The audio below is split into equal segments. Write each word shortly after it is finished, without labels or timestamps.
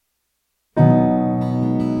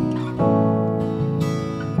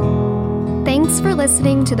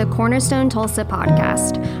listening to the Cornerstone Tulsa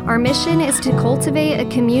podcast. Our mission is to cultivate a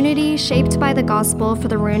community shaped by the gospel for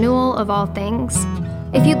the renewal of all things.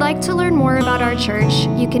 If you'd like to learn more about our church,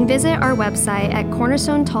 you can visit our website at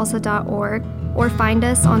cornerstonetulsa.org or find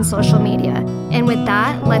us on social media. And with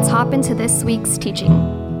that, let's hop into this week's teaching.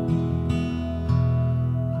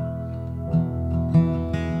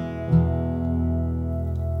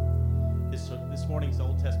 This morning's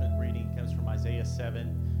Old Testament reading comes from Isaiah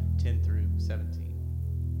 7:10 through 17.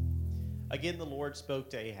 Again, the Lord spoke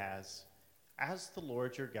to Ahaz, "Ask the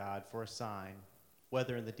Lord your God for a sign,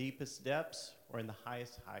 whether in the deepest depths or in the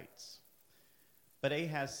highest heights." But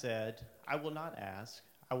Ahaz said, "I will not ask.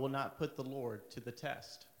 I will not put the Lord to the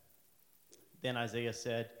test." Then Isaiah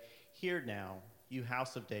said, "Hear now, you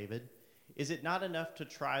house of David, is it not enough to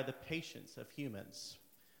try the patience of humans?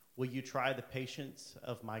 Will you try the patience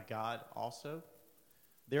of my God also?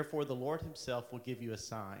 Therefore the Lord himself will give you a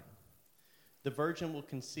sign. The virgin will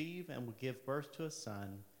conceive and will give birth to a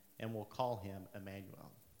son and will call him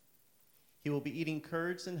Emmanuel. He will be eating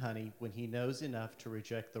curds and honey when he knows enough to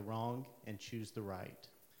reject the wrong and choose the right.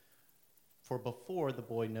 For before the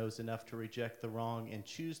boy knows enough to reject the wrong and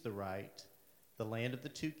choose the right, the land of the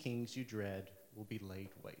two kings you dread will be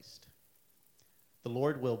laid waste. The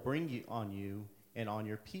Lord will bring on you and on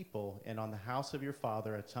your people and on the house of your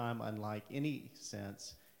father a time unlike any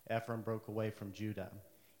since Ephraim broke away from Judah.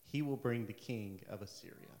 He will bring the king of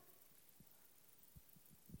Assyria."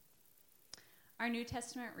 Our New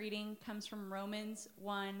Testament reading comes from Romans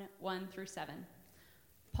 1:1 through 7.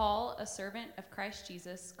 Paul, a servant of Christ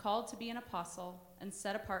Jesus, called to be an apostle and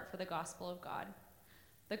set apart for the gospel of God,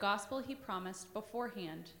 the gospel he promised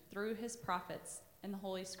beforehand through his prophets in the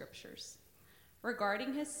Holy Scriptures,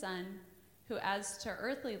 regarding his Son, who as to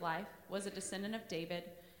earthly life was a descendant of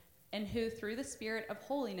David, and who through the Spirit of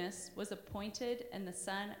holiness was appointed and the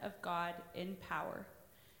Son of God in power,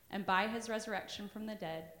 and by his resurrection from the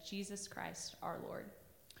dead, Jesus Christ our Lord.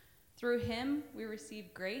 Through him we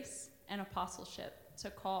receive grace and apostleship to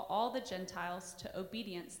call all the Gentiles to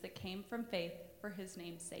obedience that came from faith for his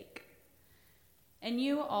name's sake. And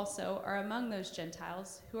you also are among those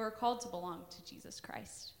Gentiles who are called to belong to Jesus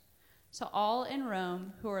Christ. To all in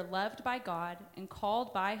Rome who are loved by God and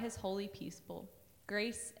called by his holy people,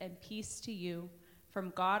 grace and peace to you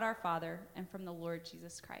from God our Father and from the Lord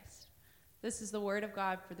Jesus Christ. This is the word of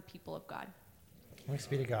God for the people of God. Thanks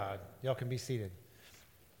be to God. Y'all can be seated.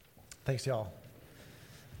 Thanks, y'all.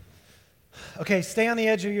 Okay, stay on the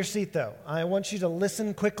edge of your seat, though. I want you to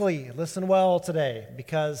listen quickly, listen well today,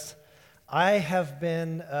 because I have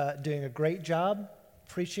been doing a great job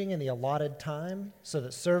preaching in the allotted time so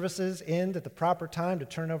that services end at the proper time to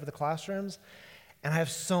turn over the classrooms. And I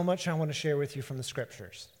have so much I want to share with you from the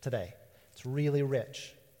scriptures today. It's really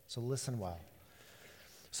rich, so listen well.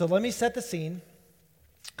 So let me set the scene.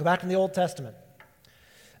 Go back in the Old Testament.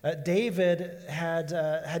 David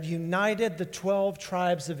had united the 12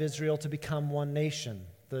 tribes of Israel to become one nation.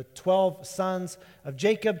 The 12 sons of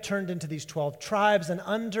Jacob turned into these 12 tribes, and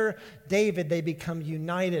under David they become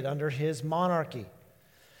united under his monarchy.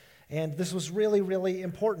 And this was really, really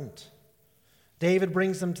important. David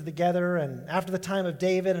brings them together, and after the time of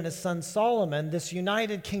David and his son Solomon, this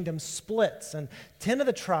united kingdom splits, and 10 of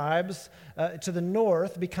the tribes to the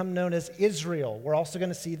north become known as Israel. We're also going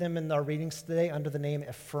to see them in our readings today under the name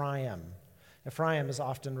Ephraim. Ephraim is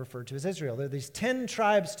often referred to as Israel. There are these 10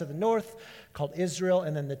 tribes to the north called Israel,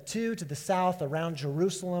 and then the 2 to the south around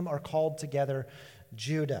Jerusalem are called together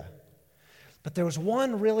Judah. But there was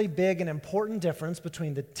one really big and important difference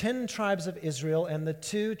between the 10 tribes of Israel and the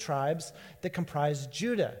 2 tribes that comprised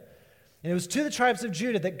Judah. And it was to the tribes of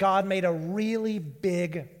Judah that God made a really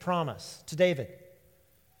big promise to David.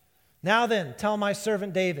 "Now then, tell my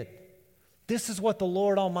servant David, this is what the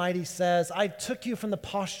Lord Almighty says. I took you from the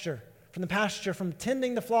pasture, from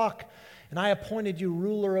tending the flock, and I appointed you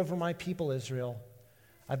ruler over my people Israel.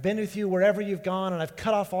 I've been with you wherever you've gone, and I've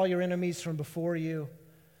cut off all your enemies from before you.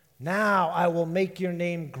 Now I will make your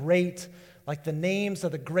name great, like the names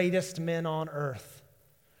of the greatest men on earth.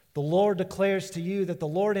 The Lord declares to you that the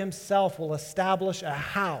Lord himself will establish a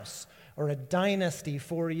house or a dynasty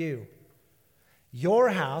for you. Your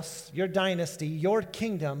house, your dynasty, your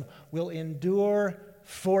kingdom will endure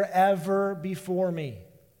forever before me.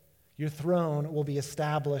 Your throne will be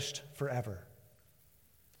established forever."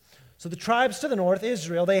 So the tribes to the north,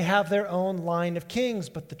 Israel, they have their own line of kings,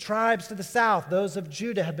 but the tribes to the south, those of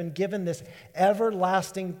Judah, have been given this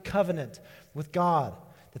everlasting covenant with God,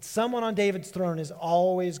 that someone on David's throne is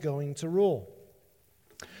always going to rule.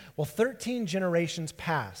 Well, 13 generations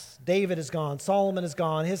pass. David is gone. Solomon is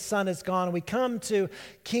gone. His son is gone. And we come to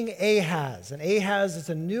King Ahaz. And Ahaz is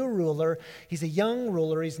a new ruler. He's a young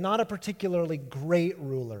ruler. He's not a particularly great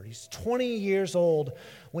ruler. He's 20 years old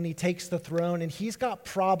when he takes the throne, and he's got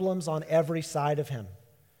problems on every side of him.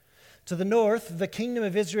 To the north, the kingdom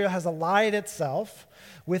of Israel has allied itself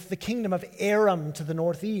with the kingdom of Aram to the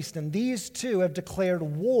northeast, and these two have declared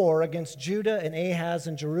war against Judah and Ahaz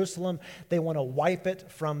and Jerusalem. They want to wipe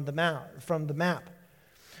it from the map.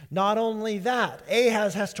 Not only that,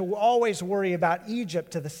 Ahaz has to always worry about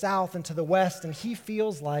Egypt to the south and to the west, and he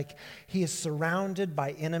feels like he is surrounded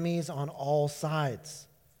by enemies on all sides.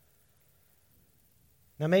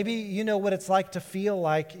 Now, maybe you know what it's like to feel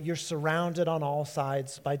like you're surrounded on all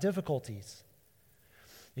sides by difficulties.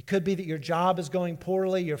 It could be that your job is going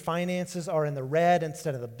poorly, your finances are in the red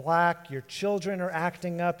instead of the black, your children are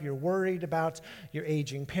acting up, you're worried about your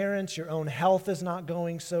aging parents, your own health is not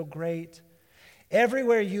going so great.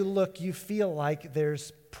 Everywhere you look, you feel like there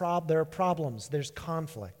are problems, there's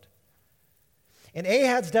conflict. And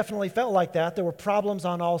Ahaz definitely felt like that. There were problems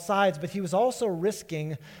on all sides, but he was also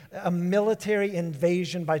risking a military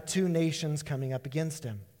invasion by two nations coming up against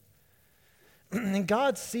him. And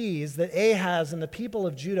God sees that Ahaz and the people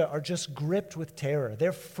of Judah are just gripped with terror.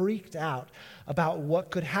 They're freaked out about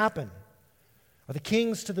what could happen. Are the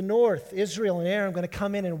kings to the north, Israel and Aram, going to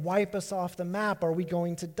come in and wipe us off the map? Are we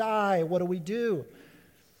going to die? What do we do?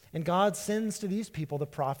 And God sends to these people the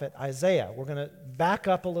prophet Isaiah. We're going to back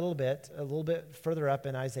up a little bit further up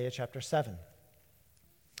in Isaiah chapter 7.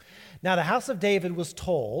 Now the house of David was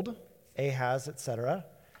told, Ahaz, etc.,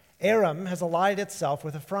 Aram has allied itself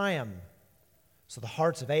with Ephraim. So the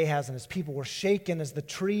hearts of Ahaz and his people were shaken as the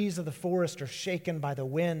trees of the forest are shaken by the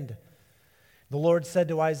wind. The Lord said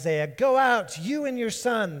to Isaiah, "Go out, you and your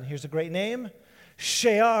son," here's a great name,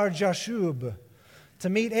 Shear-Jashub, to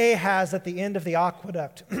meet Ahaz at the end of the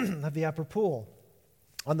aqueduct of the upper pool,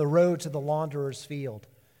 on the road to the launderer's field,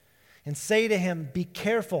 and say to him, "Be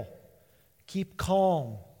careful, keep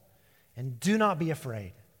calm, and do not be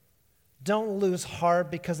afraid. Don't lose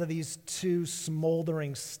heart because of these two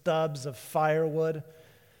smoldering stubs of firewood,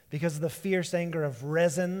 because of the fierce anger of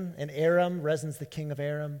Rezin and Aram." Rezin's the king of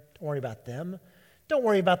Aram. Don't worry about them. Don't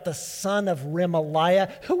worry about the son of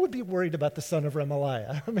Remaliah. Who would be worried about the son of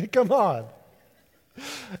Remaliah? I mean, come on.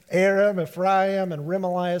 Aram, Ephraim, and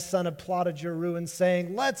Remaliah's son have plotted your ruin,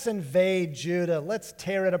 saying, "Let's invade Judah, let's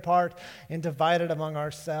tear it apart and divide it among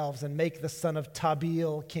ourselves and make the son of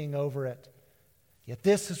Tabeel king over it." Yet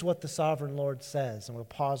this is what the sovereign Lord says, and we'll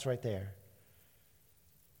pause right there.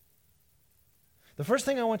 The first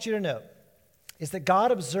thing I want you to note is that God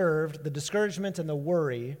observed the discouragement and the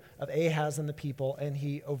worry of Ahaz and the people, and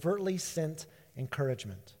he overtly sent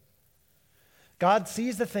encouragement. God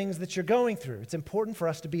sees the things that you're going through. It's important for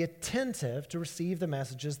us to be attentive to receive the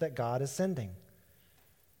messages that God is sending.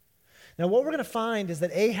 Now, what we're going to find is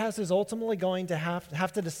that Ahaz is ultimately going to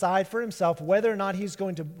have to decide for himself whether or not he's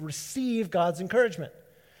going to receive God's encouragement,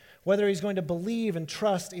 whether he's going to believe and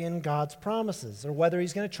trust in God's promises, or whether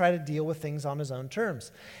he's going to try to deal with things on his own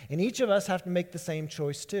terms. And each of us have to make the same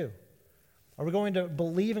choice too. Are we going to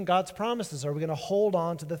believe in God's promises? Are we going to hold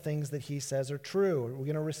on to the things that he says are true? Are we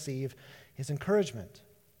going to receive his encouragement?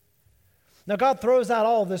 Now, God throws out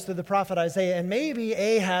all of this through the prophet Isaiah, and maybe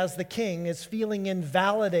Ahaz, the king, is feeling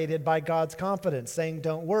invalidated by God's confidence, saying,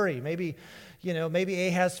 "Don't worry." Maybe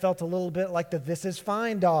Ahaz felt a little bit like the "this is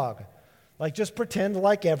fine" dog. Like, just pretend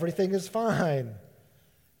like everything is fine.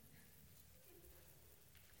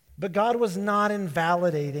 But God was not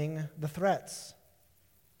invalidating the threats.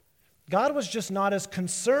 God was just not as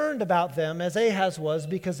concerned about them as Ahaz was,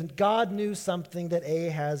 because God knew something that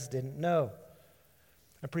Ahaz didn't know.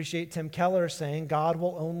 I appreciate Tim Keller saying, "God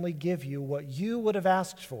will only give you what you would have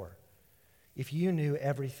asked for if you knew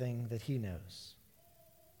everything that he knows."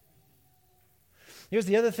 Here's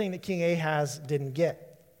the other thing that King Ahaz didn't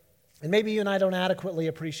get, and maybe you and I don't adequately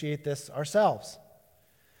appreciate this ourselves,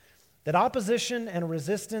 that opposition and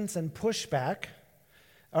resistance and pushback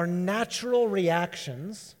are natural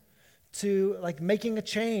reactions to like making a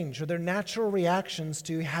change, or they're natural reactions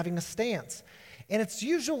to having a stance. And it's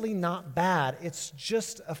usually not bad. It's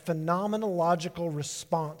just a phenomenological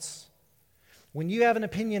response. When you have an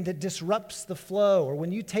opinion that disrupts the flow, or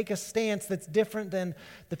when you take a stance that's different than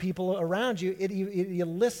the people around you, it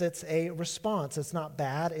elicits a response. It's not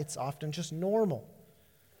bad. It's often just normal.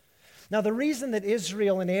 Now, the reason that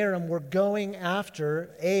Israel and Aram were going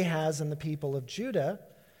after Ahaz and the people of Judah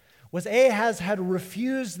was Ahaz had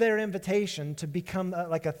refused their invitation to become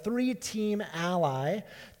like a three-team ally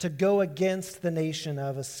to go against the nation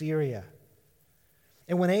of Assyria.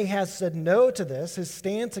 And when Ahaz said no to this, his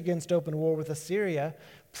stance against open war with Assyria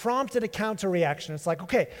prompted a counter-reaction. It's like,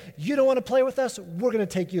 okay, you don't want to play with us? We're going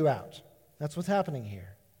to take you out. That's what's happening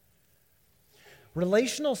here.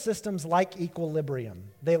 Relational systems like equilibrium.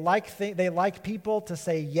 They like people to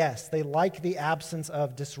say yes. They like the absence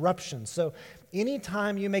of disruption. So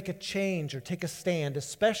anytime you make a change or take a stand,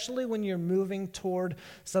 especially when you're moving toward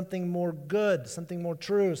something more good, something more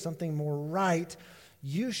true, something more right,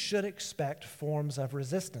 you should expect forms of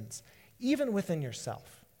resistance, even within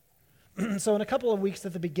yourself. So in a couple of weeks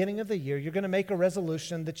at the beginning of the year, you're going to make a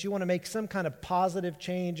resolution that you want to make some kind of positive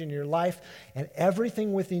change in your life, and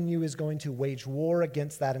everything within you is going to wage war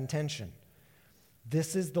against that intention.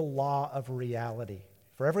 This is the law of reality.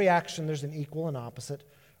 For every action, there's an equal and opposite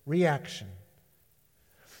reaction.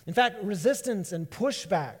 In fact, resistance and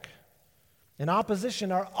pushback and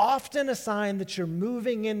opposition are often a sign that you're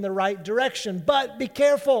moving in the right direction. But be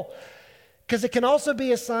careful, because it can also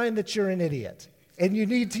be a sign that you're an idiot. And you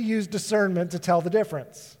need to use discernment to tell the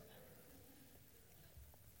difference.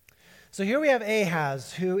 So here we have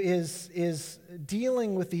Ahaz, who is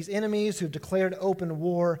dealing with these enemies who've declared open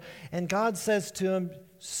war. And God says to him,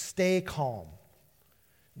 stay calm.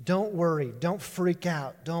 Don't worry. Don't freak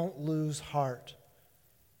out. Don't lose heart.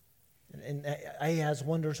 And Ahaz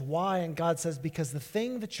wonders why. And God says, because the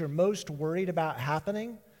thing that you're most worried about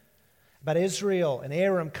happening, about Israel and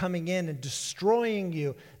Aram coming in and destroying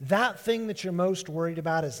you, that thing that you're most worried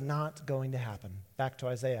about is not going to happen. Back to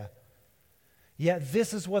Isaiah. Yet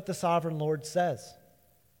this is what the sovereign Lord says.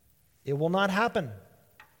 It will not happen.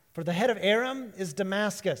 For the head of Aram is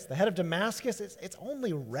Damascus. The head of Damascus, it's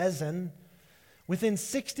only Rezin. Within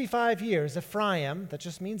 65 years, Ephraim, that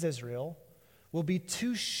just means Israel, will be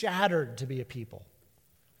too shattered to be a people.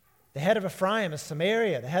 The head of Ephraim is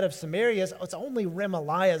Samaria. The head of Samaria it's only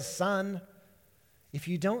Remaliah's son. If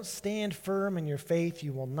you don't stand firm in your faith,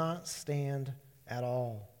 you will not stand at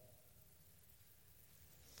all.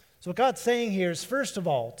 So what God's saying here is, first of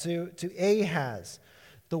all, to Ahaz,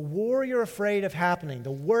 the war you're afraid of happening, the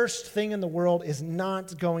worst thing in the world is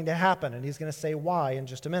not going to happen. And he's going to say why in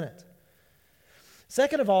just a minute.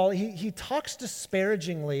 Second of all, he talks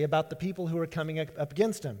disparagingly about the people who are coming up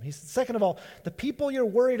against him. Second of all, the people you're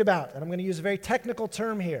worried about, and I'm going to use a very technical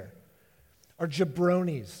term here, are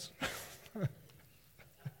jabronis.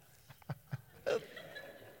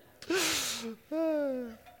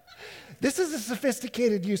 This is a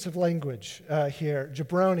sophisticated use of language here,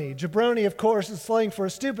 jabroni. Jabroni, of course, is slang for a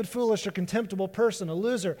stupid, foolish, or contemptible person, a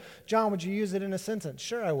loser. John, would you use it in a sentence?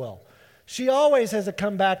 Sure, I will. She always has a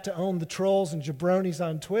comeback to own the trolls and jabronis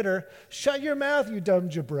on Twitter. Shut your mouth, you dumb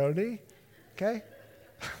jabroni. Okay?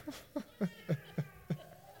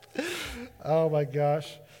 Oh my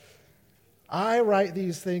gosh. I write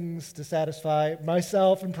these things to satisfy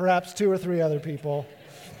myself and perhaps 2 or 3 other people.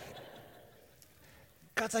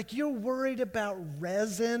 God's like, you're worried about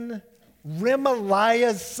Rezin,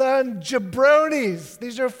 Remaliah's son, jabronis.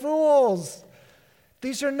 These are fools.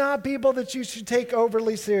 These are not people that you should take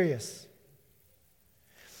overly serious.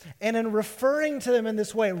 And in referring to them in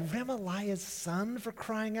this way, Remaliah's son, for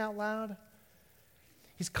crying out loud,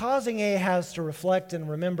 he's causing Ahaz to reflect and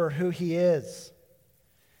remember who he is.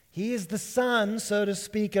 He is the son, so to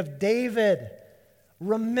speak, of David.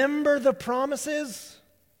 Remember the promises?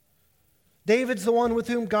 David's the one with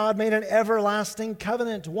whom God made an everlasting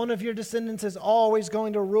covenant. One of your descendants is always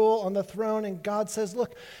going to rule on the throne. And God says,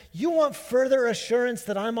 look, you want further assurance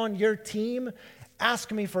that I'm on your team?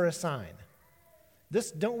 Ask me for a sign.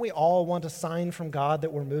 Don't we all want a sign from God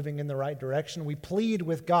that we're moving in the right direction? We plead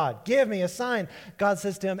with God, give me a sign. God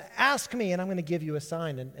says to him, ask me and I'm going to give you a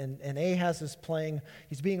sign. And Ahaz is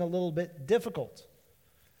he's being a little bit difficult.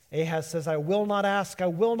 Ahaz says, I will not ask, I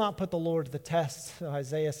will not put the Lord to the test. So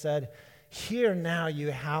Isaiah said, hear now,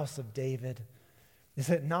 you house of David. Is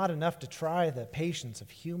it not enough to try the patience of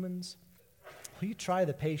humans? Will you try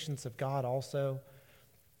the patience of God also?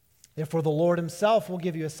 Therefore the Lord himself will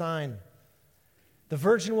give you a sign. The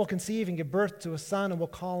virgin will conceive and give birth to a son, and will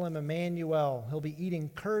call him Emmanuel. He'll be eating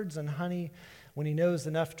curds and honey when he knows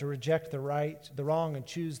enough to reject the wrong and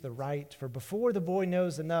choose the right. For before the boy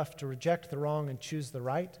knows enough to reject the wrong and choose the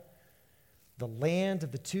right, the land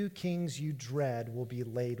of the 2 kings you dread will be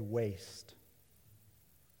laid waste.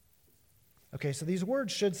 Okay, so these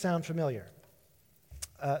words should sound familiar.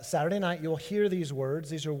 Saturday night, you'll hear these words.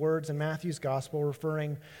 These are words in Matthew's gospel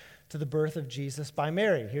referring to the birth of Jesus by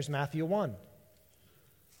Mary. Here's Matthew 1.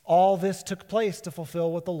 All this took place to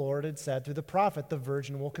fulfill what the Lord had said through the prophet. The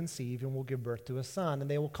virgin will conceive and will give birth to a son, and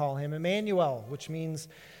they will call him Emmanuel, which means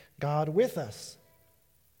God with us.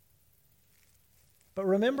 But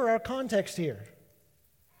remember our context here.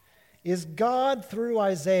 Is God, through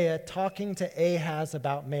Isaiah, talking to Ahaz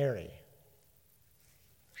about Mary?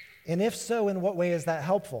 And if so, in what way is that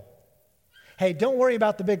helpful? Hey, don't worry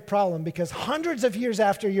about the big problem, because hundreds of years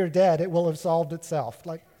after you're dead, it will have solved itself.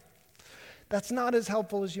 That's not as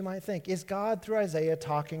helpful as you might think. Is God, through Isaiah,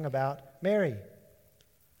 talking about Mary?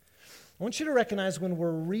 I want you to recognize when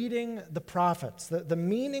we're reading the prophets, the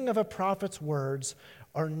meaning of a prophet's words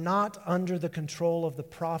are not under the control of the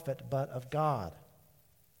prophet, but of God.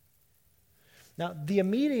 Now, the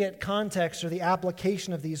immediate context or the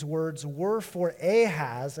application of these words were for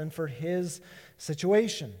Ahaz and for his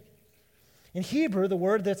situation. In Hebrew, the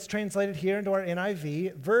word that's translated here into our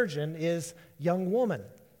NIV version is young woman.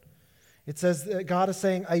 It says that God is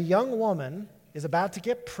saying a young woman is about to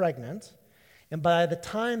get pregnant, and by the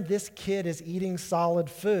time this kid is eating solid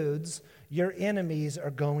foods, your enemies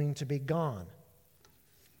are going to be gone.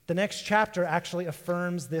 The next chapter actually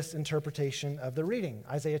affirms this interpretation of the reading,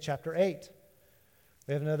 Isaiah chapter 8.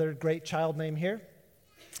 We have another great child name here.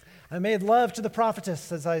 I made love to the prophetess,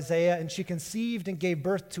 says Isaiah, and she conceived and gave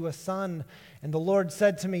birth to a son. And the Lord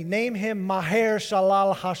said to me, name him Maher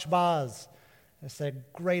Shalal Hashbaz. I said,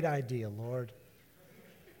 great idea, Lord.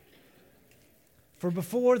 For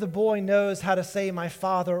before the boy knows how to say my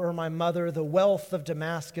father or my mother, the wealth of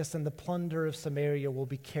Damascus and the plunder of Samaria will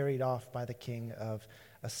be carried off by the king of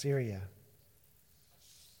Assyria.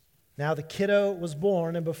 Now the kiddo was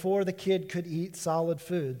born, and before the kid could eat solid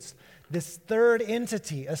foods, this third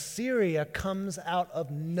entity, Assyria, comes out of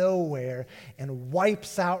nowhere and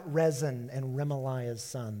wipes out Rezin and Remaliah's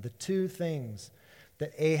son, the two things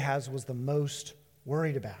that Ahaz was the most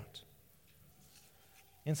worried about.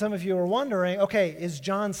 And some of you are wondering, okay, is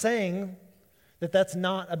John saying that that's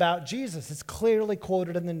not about Jesus? It's clearly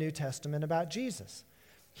quoted in the New Testament about Jesus.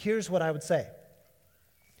 Here's what I would say.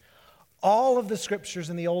 All of the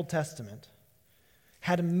scriptures in the Old Testament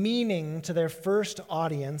had meaning to their first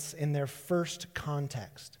audience in their first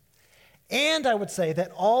context. And I would say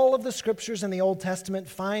that all of the scriptures in the Old Testament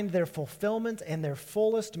find their fulfillment and their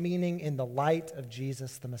fullest meaning in the light of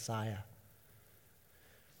Jesus the Messiah.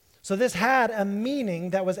 So this had a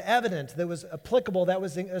meaning that was evident, that was applicable, that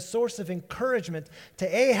was a source of encouragement to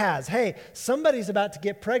Ahaz. Hey, somebody's about to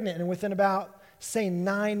get pregnant, and within about, say,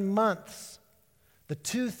 9 months, the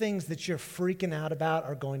two things that you're freaking out about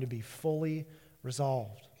are going to be fully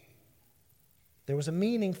resolved. There was a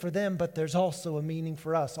meaning for them, but there's also a meaning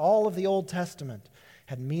for us. All of the Old Testament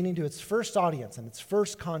had meaning to its first audience and its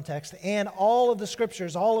first context, and all of the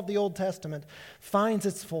scriptures, all of the Old Testament, finds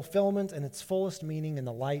its fulfillment and its fullest meaning in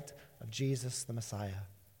the light of Jesus the Messiah.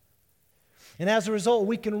 And as a result,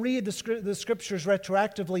 we can read the scriptures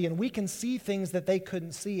retroactively, and we can see things that they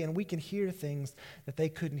couldn't see, and we can hear things that they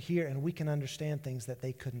couldn't hear, and we can understand things that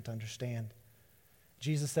they couldn't understand.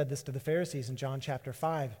 Jesus said this to the Pharisees in John chapter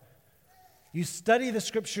 5. You study the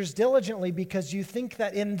scriptures diligently because you think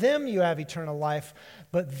that in them you have eternal life,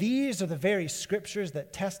 but these are the very scriptures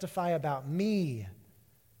that testify about me,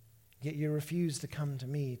 yet you refuse to come to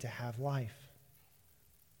me to have life.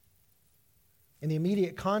 In the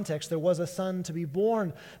immediate context, there was a son to be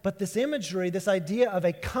born, but this imagery, this idea of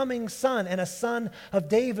a coming son and a son of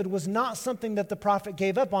David was not something that the prophet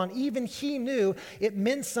gave up on. Even he knew it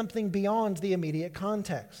meant something beyond the immediate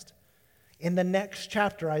context. In the next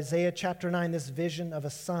chapter, Isaiah chapter 9, this vision of a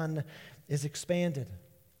son is expanded.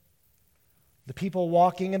 The people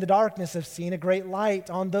walking in the darkness have seen a great light.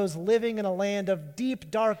 On those living in a land of deep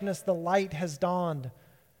darkness, the light has dawned.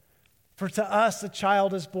 For to us a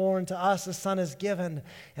child is born, to us a son is given,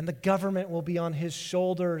 and the government will be on his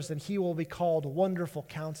shoulders, and he will be called Wonderful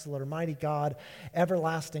Counselor, Mighty God,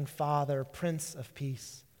 Everlasting Father, Prince of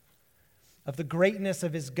Peace. Of the greatness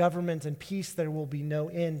of his government and peace there will be no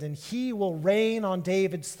end, and he will reign on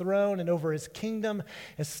David's throne and over his kingdom,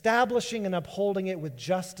 establishing and upholding it with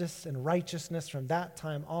justice and righteousness from that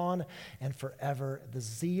time on and forever. The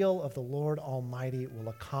zeal of the Lord Almighty will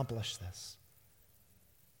accomplish this.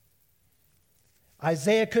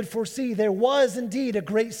 Isaiah could foresee there was indeed a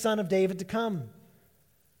great son of David to come.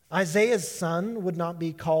 Isaiah's son would not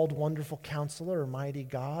be called Wonderful Counselor or Mighty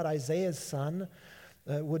God. Isaiah's son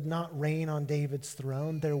would not reign on David's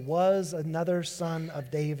throne. There was another son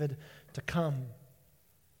of David to come.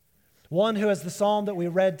 One who, as the psalm that we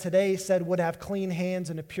read today said, would have clean hands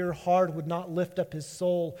and a pure heart, would not lift up his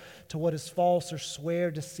soul to what is false or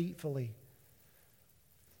swear deceitfully.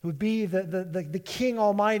 Who would be the King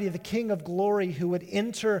Almighty, the King of glory, who would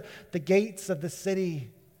enter the gates of the city.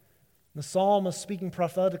 The psalmist, speaking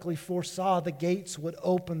prophetically, foresaw the gates would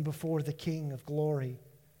open before the King of glory.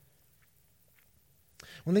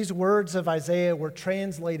 When these words of Isaiah were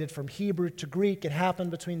translated from Hebrew to Greek, it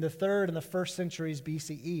happened between the 3rd and the 1st centuries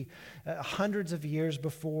BCE, hundreds of years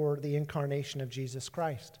before the incarnation of Jesus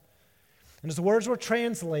Christ. And as the words were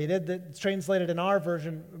translated in our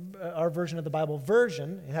version of the Bible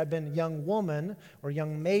version, it had been young woman or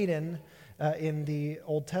young maiden in the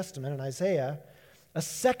Old Testament in Isaiah. A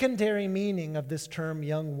secondary meaning of this term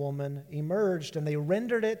young woman emerged, and they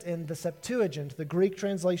rendered it in the Septuagint, the Greek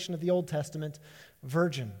translation of the Old Testament,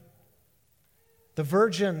 virgin. The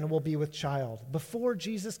virgin will be with child. Before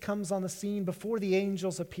Jesus comes on the scene, before the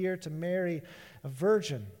angels appear to Mary, a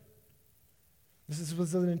virgin. This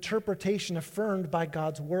was an interpretation affirmed by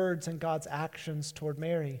God's words and God's actions toward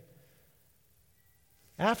Mary.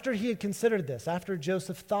 After he had considered this, after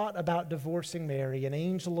Joseph thought about divorcing Mary, an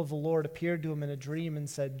angel of the Lord appeared to him in a dream and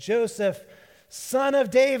said, "Joseph, son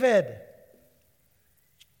of David,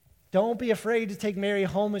 don't be afraid to take Mary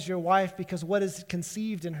home as your wife, because what is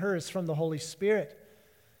conceived in her is from the Holy Spirit.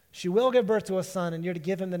 She will give birth to a son, and you're to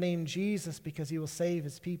give him the name Jesus, because he will save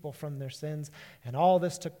his people from their sins." And all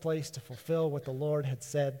this took place to fulfill what the Lord had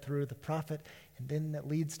said through the prophet. And then that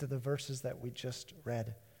leads to the verses that we just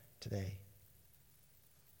read today.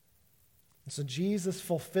 And so Jesus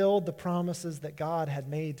fulfilled the promises that God had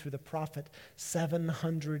made through the prophet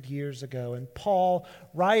 700 years ago. And Paul,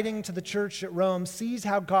 writing to the church at Rome, sees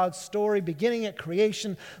how God's story, beginning at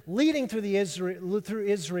creation, leading through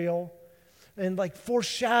Israel, and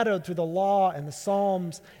foreshadowed through the law and the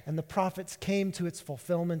Psalms and the prophets, came to its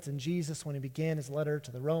fulfillment in Jesus when he began his letter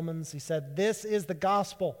to the Romans. He said, "This is the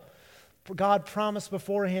gospel God promised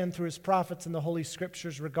beforehand through his prophets in the Holy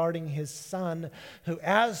Scriptures regarding his Son, who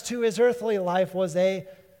as to his earthly life was a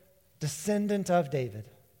descendant of David,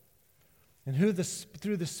 and who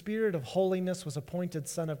through the Spirit of holiness was appointed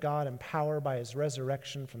Son of God in power by his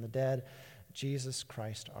resurrection from the dead, Jesus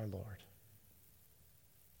Christ our Lord."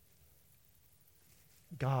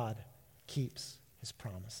 God keeps his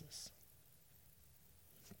promises.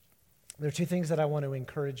 There are two things that I want to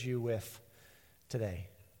encourage you with today.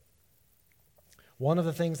 One of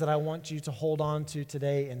the things that I want you to hold on to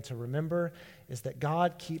today and to remember is that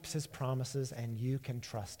God keeps his promises and you can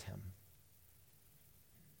trust him.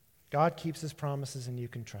 God keeps his promises and you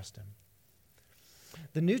can trust him.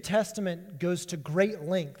 The New Testament goes to great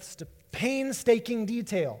lengths, to painstaking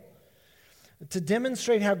detail, to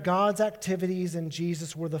demonstrate how God's activities in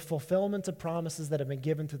Jesus were the fulfillment of promises that have been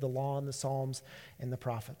given through the law and the Psalms and the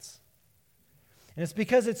prophets. And it's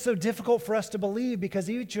because it's so difficult for us to believe, because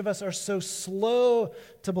each of us are so slow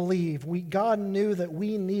to believe. God knew that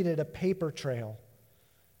we needed a paper trail.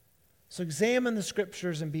 So examine the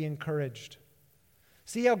Scriptures and be encouraged.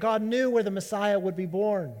 See how God knew where the Messiah would be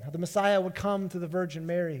born, how the Messiah would come through the Virgin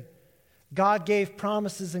Mary. God gave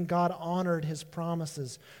promises and God honored his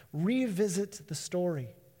promises. Revisit the story.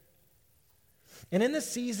 And in this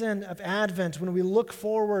season of Advent, when we look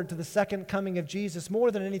forward to the second coming of Jesus,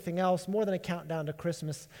 more than anything else, more than a countdown to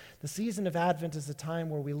Christmas, the season of Advent is a time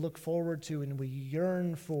where we look forward to and we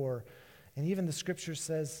yearn for, and even the Scripture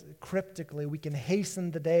says cryptically, we can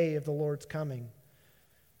hasten the day of the Lord's coming.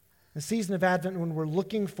 The season of Advent, when we're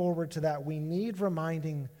looking forward to that, we need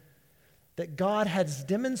reminding that God has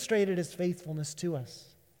demonstrated his faithfulness to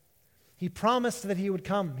us. He promised that he would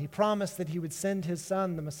come. He promised that he would send his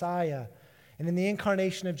Son, the Messiah. And in the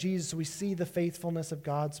incarnation of Jesus, we see the faithfulness of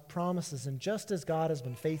God's promises. And just as God has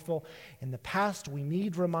been faithful in the past, we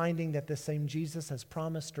need reminding that this same Jesus has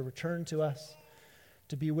promised to return to us,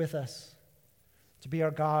 to be with us, to be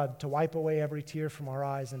our God, to wipe away every tear from our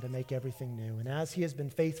eyes and to make everything new. And as he has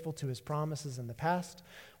been faithful to his promises in the past,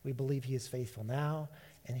 we believe he is faithful now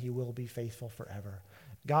and he will be faithful forever.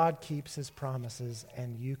 God keeps his promises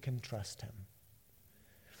and you can trust him.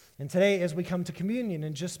 And today, as we come to communion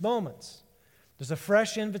in just moments, there's a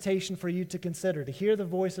fresh invitation for you to consider, to hear the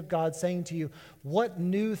voice of God saying to you, what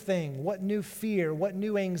new thing, what new fear, what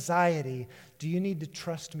new anxiety do you need to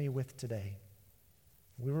trust me with today?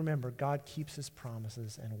 We remember God keeps his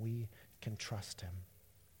promises and we can trust him.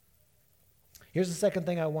 Here's the second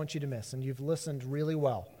thing I want you to miss, and you've listened really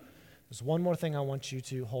well. There's one more thing I want you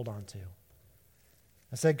to hold on to.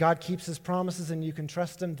 I said God keeps his promises and you can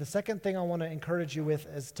trust him. The second thing I want to encourage you with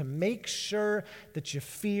is to make sure that you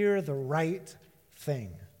fear the right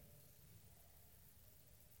thing.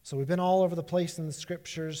 So we've been all over the place in the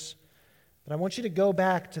Scriptures, but I want you to go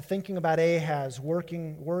back to thinking about Ahaz,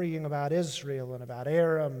 worrying about Israel and about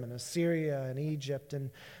Aram and Assyria and Egypt. And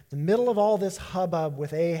in the middle of all this hubbub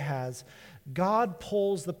with Ahaz, God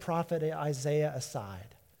pulls the prophet Isaiah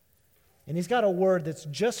aside. And he's got a word that's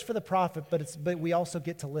just for the prophet, but we also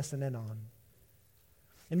get to listen in on.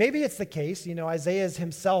 And maybe it's the case, Isaiah is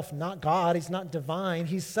himself not God. He's not divine.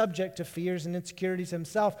 He's subject to fears and insecurities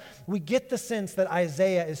himself. We get the sense that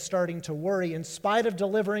Isaiah is starting to worry, in spite of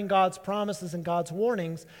delivering God's promises and God's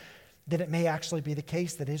warnings, that it may actually be the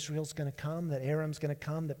case that Israel's going to come, that Aram's going to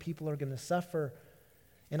come, that people are going to suffer.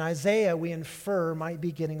 And Isaiah, we infer, might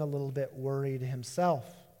be getting a little bit worried himself.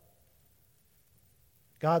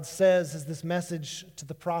 God says, as this message to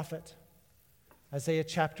the prophet, Isaiah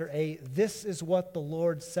chapter 8, "This is what the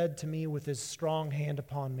Lord said to me with his strong hand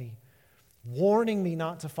upon me, warning me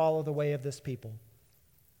not to follow the way of this people.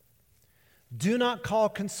 Do not call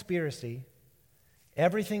conspiracy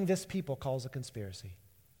everything this people calls a conspiracy.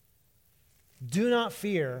 Do not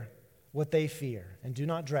fear what they fear, and do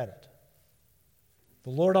not dread it. The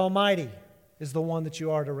Lord Almighty is the one that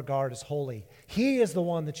you are to regard as holy. He is the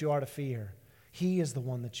one that you are to fear. He is the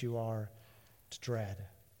one that you are to dread."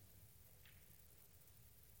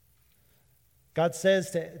 God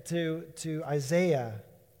says to Isaiah,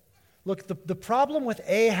 look, the problem with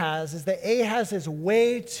Ahaz is that Ahaz is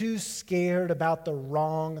way too scared about the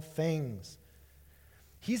wrong things.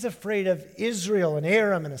 He's afraid of Israel and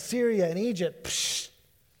Aram and Assyria and Egypt. Psh!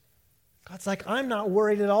 God's like, I'm not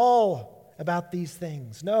worried at all about these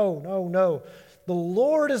things. No. The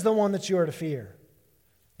Lord is the one that you are to fear.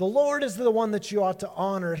 The Lord is the one that you ought to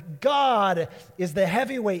honor. God is the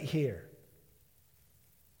heavyweight here.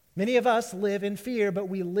 Many of us live in fear, but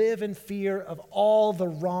we live in fear of all the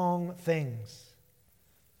wrong things.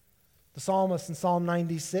 The psalmist in Psalm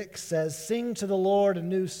 96 says, "Sing to the Lord a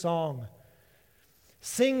new song.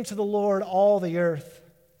 Sing to the Lord all the earth.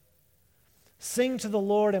 Sing to the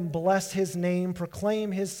Lord and bless his name.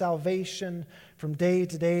 Proclaim his salvation from day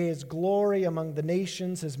to day, his glory among the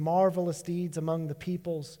nations, his marvelous deeds among the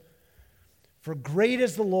peoples. For great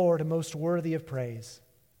is the Lord and most worthy of praise.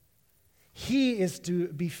 He is to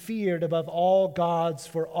be feared above all gods,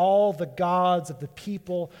 for all the gods of the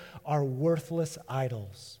people are worthless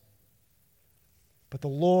idols. But the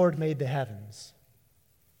Lord made the heavens.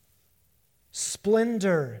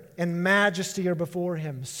 Splendor and majesty are before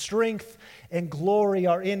him. Strength and glory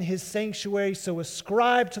are in his sanctuary. So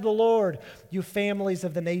ascribe to the Lord, you families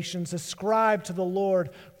of the nations. Ascribe to the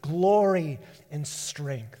Lord glory and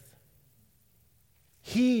strength.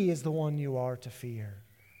 He is the one you are to fear.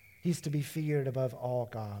 He's to be feared above all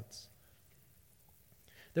gods."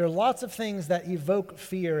 There are lots of things that evoke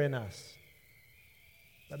fear in us.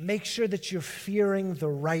 But make sure that you're fearing the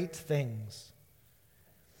right things.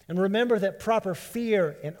 And remember that proper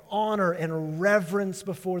fear and honor and reverence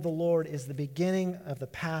before the Lord is the beginning of the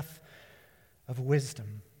path of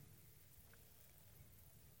wisdom.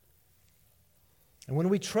 And when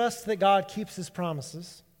we trust that God keeps his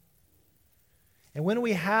promises, and when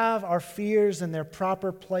we have our fears in their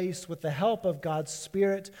proper place with the help of God's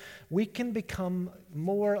Spirit, we can become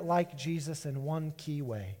more like Jesus in one key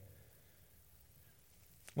way.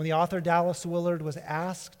 When the author Dallas Willard was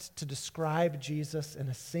asked to describe Jesus in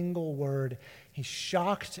a single word, he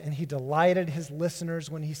shocked and he delighted his listeners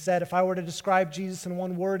when he said, if I were to describe Jesus in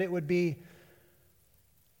one word, it would be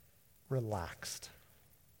relaxed.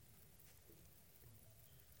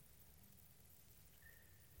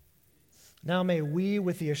 Now may we,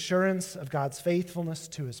 with the assurance of God's faithfulness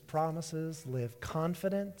to his promises, live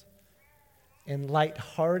confident and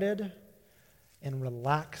lighthearted and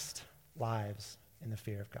relaxed lives in the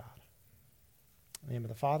fear of God. In the name of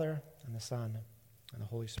the Father, and the Son, and the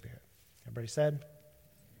Holy Spirit. Everybody said,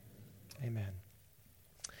 amen.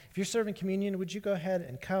 If you're serving communion, would you go ahead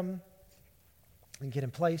and come and get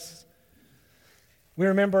in place? We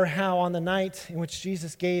remember how on the night in which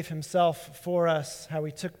Jesus gave himself for us, how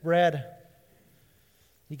he took bread.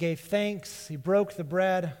 He gave thanks, he broke the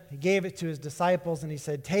bread, he gave it to his disciples, and he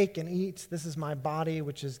said, take and eat. This is my body,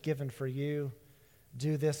 which is given for you.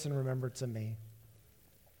 Do this in remembrance of me.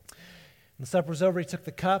 When the supper was over, he took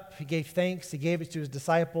the cup, he gave thanks, he gave it to his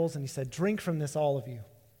disciples, and he said, drink from this, all of you.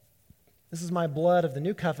 This is my blood of the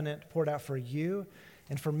new covenant poured out for you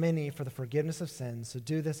and for many for the forgiveness of sins. So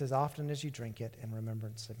do this as often as you drink it in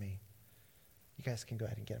remembrance of me. You guys can go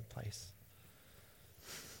ahead and get in place.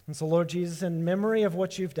 And so, Lord Jesus, in memory of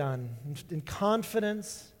what you've done, in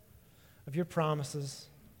confidence of your promises,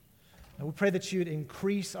 we pray that you'd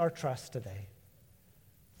increase our trust today.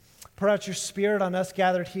 Pour out your Spirit on us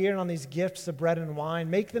gathered here and on these gifts of bread and wine.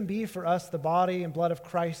 Make them be for us the body and blood of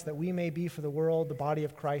Christ, that we may be for the world the body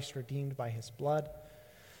of Christ redeemed by his blood.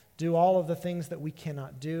 Do all of the things that we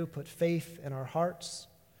cannot do. Put faith in our hearts.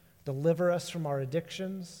 Deliver us from our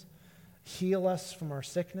addictions. Heal us from our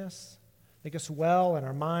sickness. Make us well in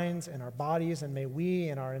our minds and our bodies, and may we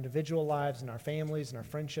in our individual lives and our families and our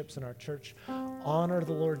friendships and our church honor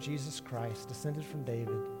the Lord Jesus Christ, descended from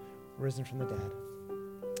David, risen from the dead.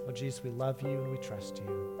 Oh, Jesus, we love you and we trust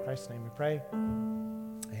you. In Christ's name we pray.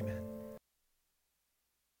 Amen.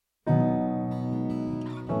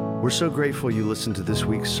 We're so grateful you listened to this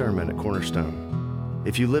week's sermon at Cornerstone.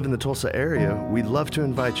 If you live in the Tulsa area, we'd love to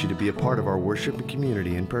invite you to be a part of our worship and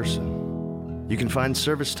community in person. You can find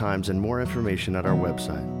service times and more information at our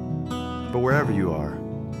website. But wherever you are,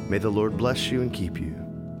 may the Lord bless you and keep you.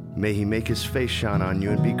 May he make his face shine on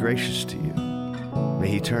you and be gracious to you. May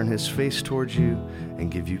he turn his face towards you and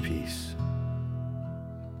give you peace.